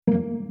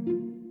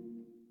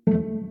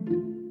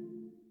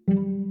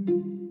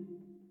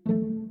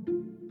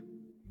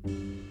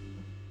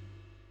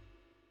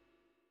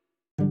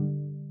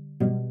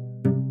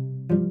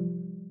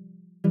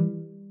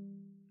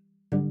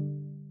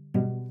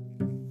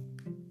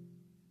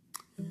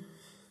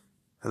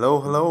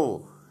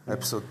Hello.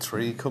 Episode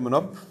 3 coming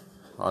up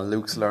on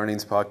Luke's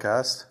Learnings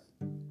podcast.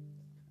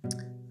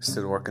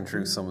 Still working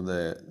through some of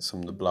the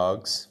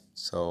blogs.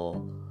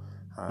 So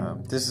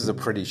this is a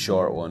pretty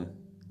short one.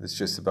 It's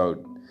just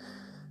about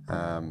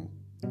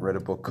read a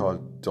book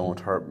called Don't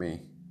Hurt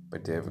Me by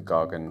David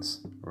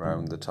Goggins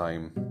around the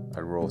time I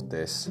wrote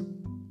this.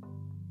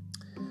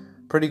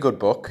 Pretty good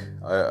book.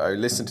 I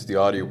listened to the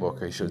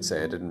audiobook, I should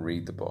say. I didn't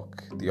read the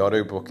book. The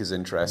audiobook is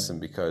interesting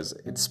because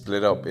it's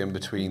split up in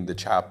between the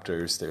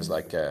chapters. There's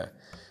like a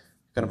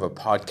kind of a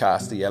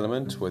podcasty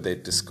element where they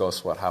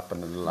discuss what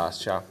happened in the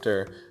last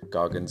chapter.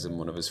 Goggins and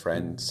one of his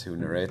friends who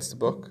narrates the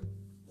book.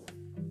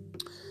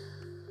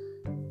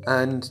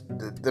 And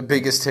the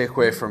biggest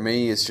takeaway for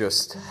me is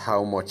just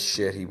how much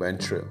shit he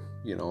went through.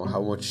 You know,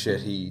 how much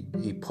shit he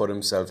put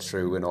himself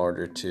through in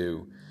order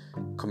to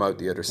come out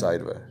the other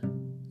side of it.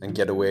 And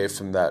get away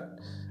from that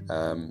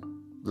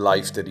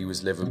life that he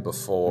was living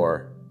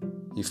before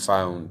he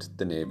found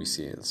the Navy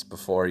SEALs,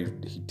 before he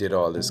did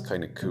all this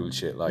kind of cool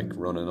shit like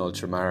running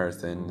ultra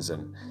marathons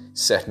and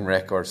setting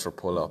records for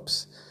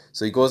pull-ups.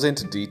 So he goes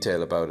into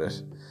detail about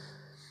it.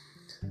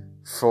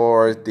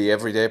 For the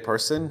everyday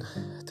person,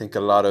 I think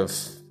a lot of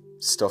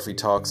stuff he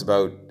talks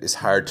about is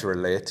hard to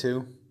relate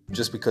to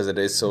just because it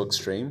is so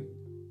extreme.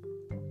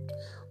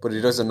 But he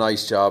does a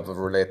nice job of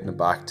relating it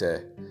back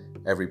to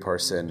every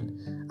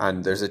person,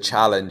 and there's a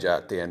challenge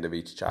at the end of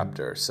each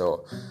chapter.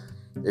 So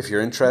if you're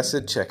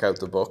interested, check out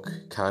the book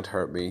Can't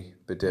Hurt Me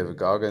by David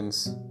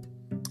Goggins.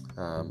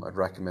 I'd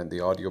recommend the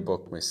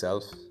audiobook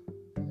myself,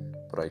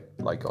 but I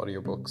like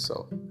audiobooks,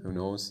 so who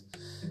knows.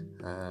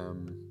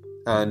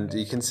 And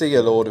you can see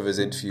a load of his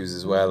interviews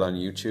as well on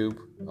YouTube.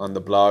 On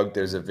the blog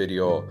there's a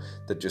video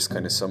that just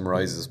kind of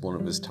summarizes one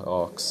of his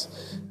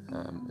talks.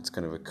 It's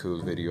kind of a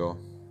cool video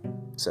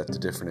set to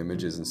different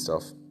images and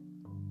stuff.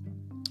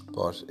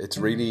 But it's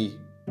really,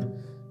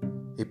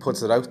 he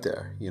puts it out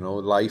there, you know,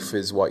 life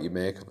is what you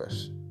make of it.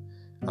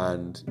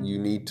 And you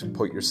need to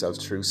put yourself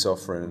through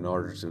suffering in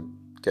order to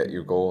get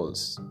your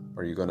goals.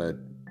 Or you're going to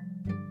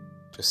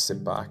just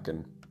sit back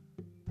and,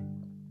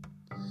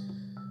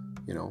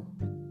 you know,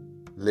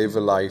 live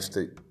a life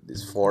that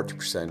is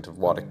 40% of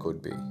what it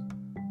could be.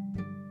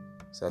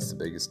 So that's the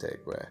biggest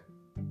takeaway.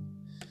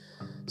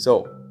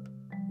 So,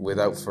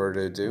 without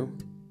further ado,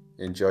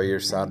 enjoy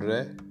your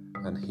Saturday.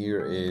 And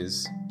here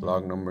is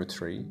blog number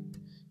 3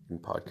 in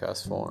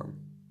podcast form.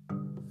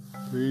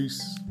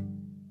 Peace.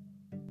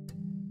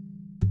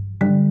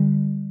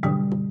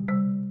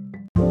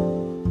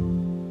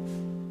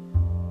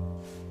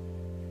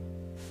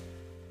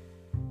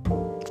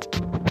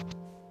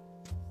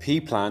 Pea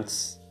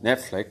Plants,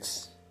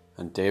 Netflix,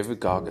 and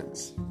David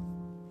Goggins.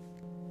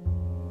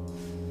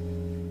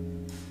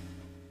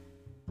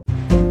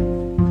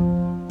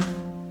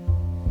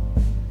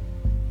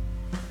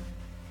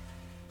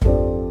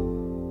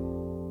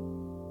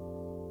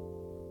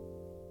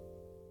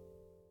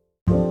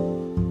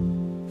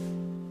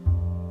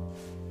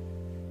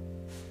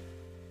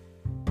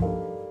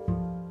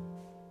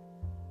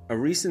 A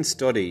recent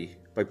study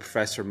by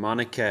Professor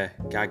Monica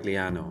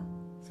Gagliano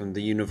from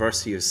the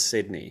University of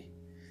Sydney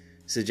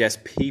suggests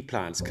pea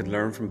plants can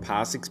learn from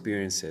past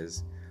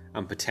experiences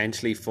and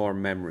potentially form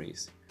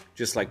memories,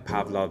 just like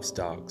Pavlov's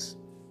dogs.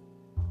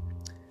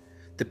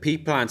 The pea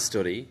plant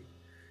study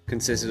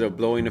consisted of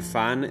blowing a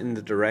fan in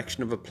the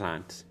direction of a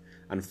plant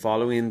and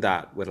following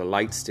that with a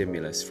light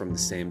stimulus from the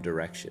same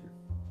direction.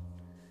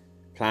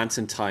 Plants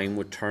in time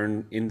would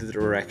turn in the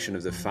direction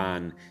of the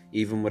fan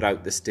even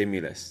without the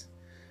stimulus,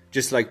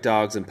 just like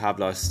dogs in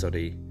Pavlov's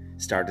study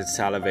started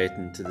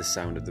salivating to the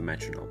sound of the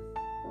metronome.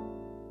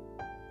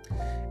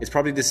 It's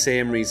probably the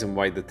same reason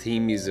why the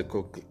theme music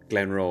of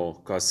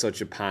Glenroe caused such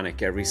a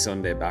panic every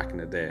Sunday back in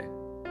the day.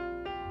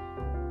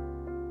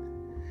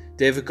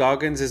 David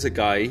Goggins is a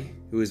guy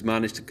who has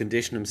managed to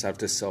condition himself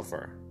to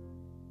suffer.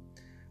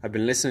 I've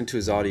been listening to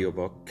his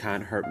audiobook,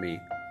 Can't Hurt Me,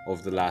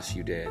 over the last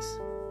few days.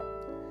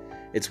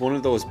 It's one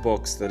of those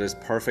books that is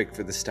perfect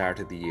for the start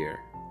of the year.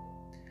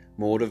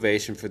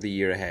 Motivation for the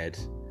year ahead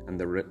and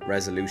the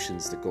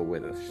resolutions that go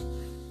with it.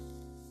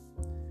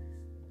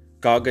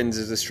 Goggins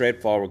is a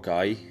straightforward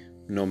guy,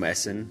 no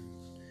messing.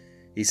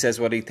 He says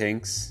what he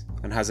thinks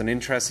and has an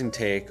interesting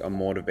take on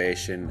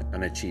motivation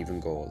and achieving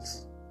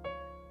goals.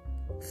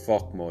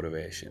 Fuck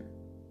motivation.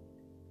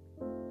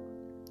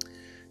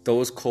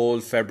 Those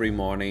cold February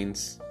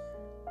mornings,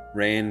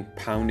 rain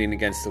pounding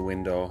against the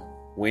window,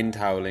 wind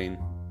howling,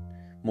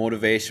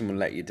 motivation will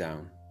let you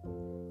down.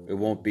 It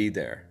won't be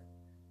there.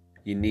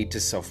 You need to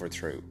suffer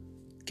through.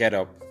 Get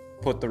up,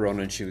 put the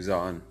running shoes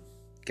on,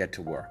 get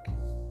to work.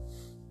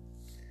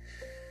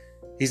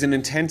 He's an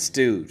intense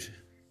dude.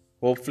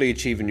 Hopefully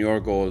achieving your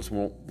goals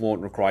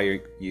won't require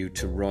you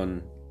to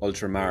run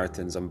ultra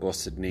marathons on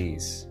busted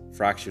knees,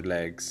 fractured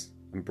legs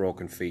and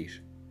broken feet.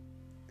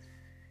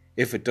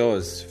 If it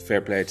does, fair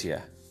play to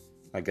you.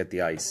 I'll get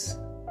the ice.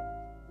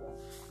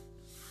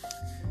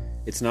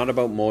 It's not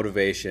about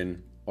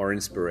motivation or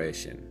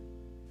inspiration.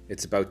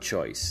 It's about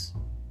choice.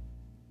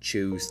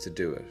 Choose to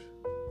do it.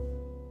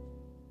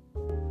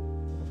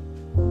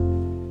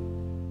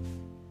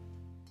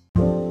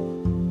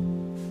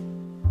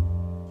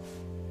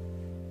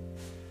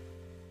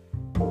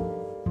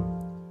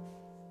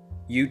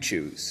 You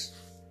choose.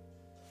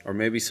 Or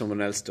maybe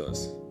someone else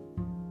does.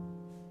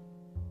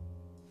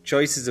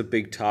 Choice is a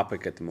big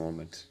topic at the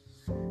moment.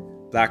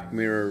 Black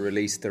Mirror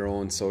released their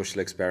own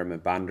social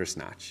experiment,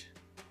 Bandersnatch.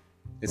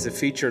 It's a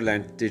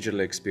feature-length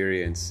digital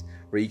experience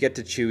where you get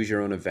to choose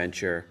your own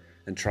adventure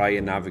and try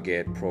and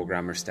navigate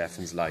programmer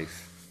Stefan's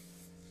life.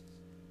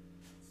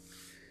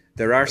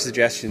 There are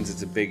suggestions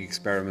it's a big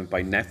experiment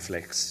by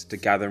Netflix to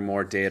gather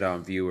more data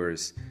on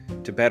viewers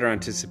to better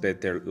anticipate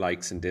their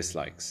likes and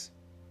dislikes.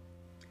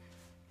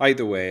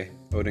 Either way,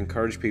 I would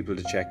encourage people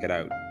to check it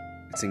out.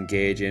 It's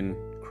engaging,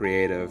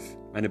 creative,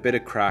 and a bit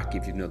of crack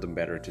if you've nothing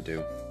better to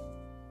do.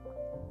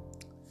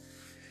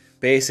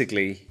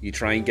 Basically, you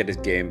try and get a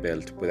game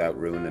built without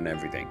ruining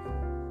everything.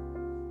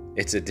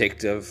 It's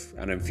addictive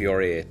and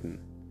infuriating.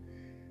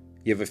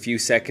 You have a few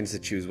seconds to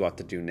choose what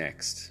to do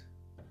next.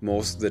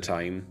 Most of the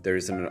time, there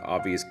isn't an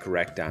obvious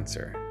correct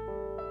answer.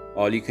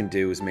 All you can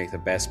do is make the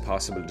best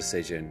possible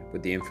decision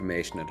with the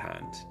information at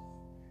hand.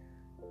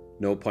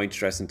 No point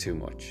stressing too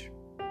much.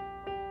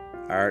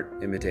 Art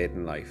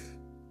imitating life.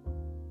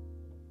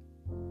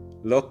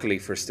 Luckily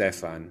for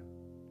Stefan,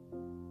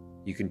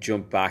 you can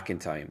jump back in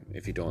time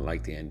if you don't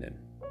like the ending.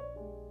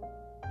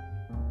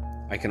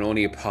 I can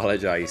only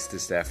apologise to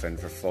Stefan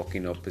for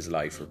fucking up his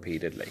life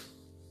repeatedly.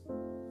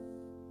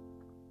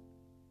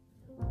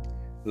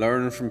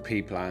 Learn from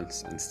P.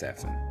 Plants and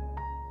Stefan.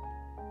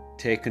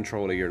 Take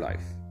control of your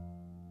life.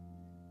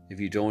 If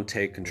you don't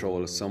take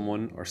control of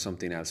someone or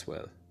something else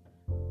will.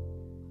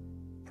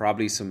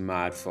 Probably some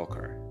mad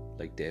fucker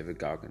like David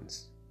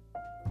Goggins.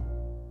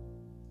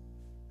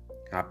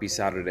 Happy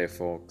Saturday,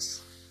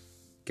 folks.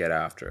 Get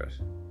after it.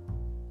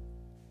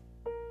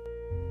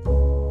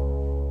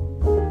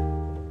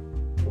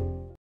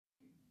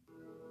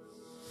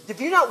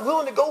 If you're not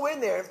willing to go in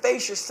there and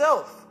face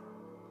yourself,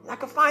 you're not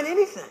going to find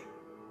anything.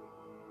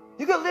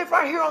 You got to live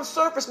right here on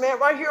surface, man,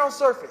 right here on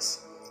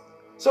surface.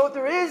 So if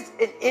there is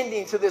an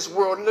ending to this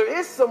world and there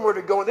is somewhere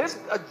to go and there's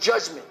a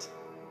judgment,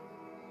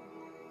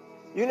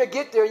 you're going to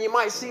get there and you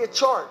might see a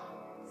chart.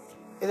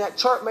 And that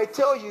chart may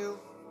tell you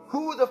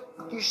who the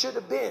fuck you should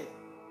have been.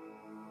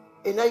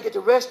 And now you get the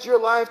rest of your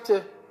life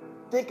to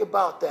think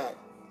about that.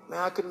 Man,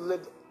 I could have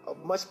lived a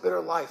much better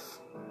life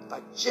if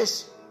I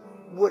just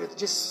would have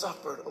just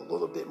suffered a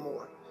little bit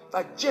more. If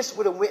I just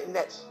would have went in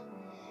that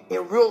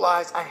and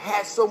realized I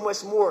had so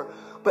much more.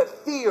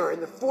 But fear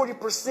and the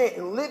 40%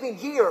 and living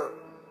here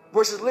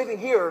versus living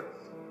here,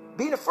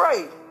 being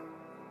afraid,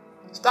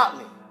 stopped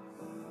me.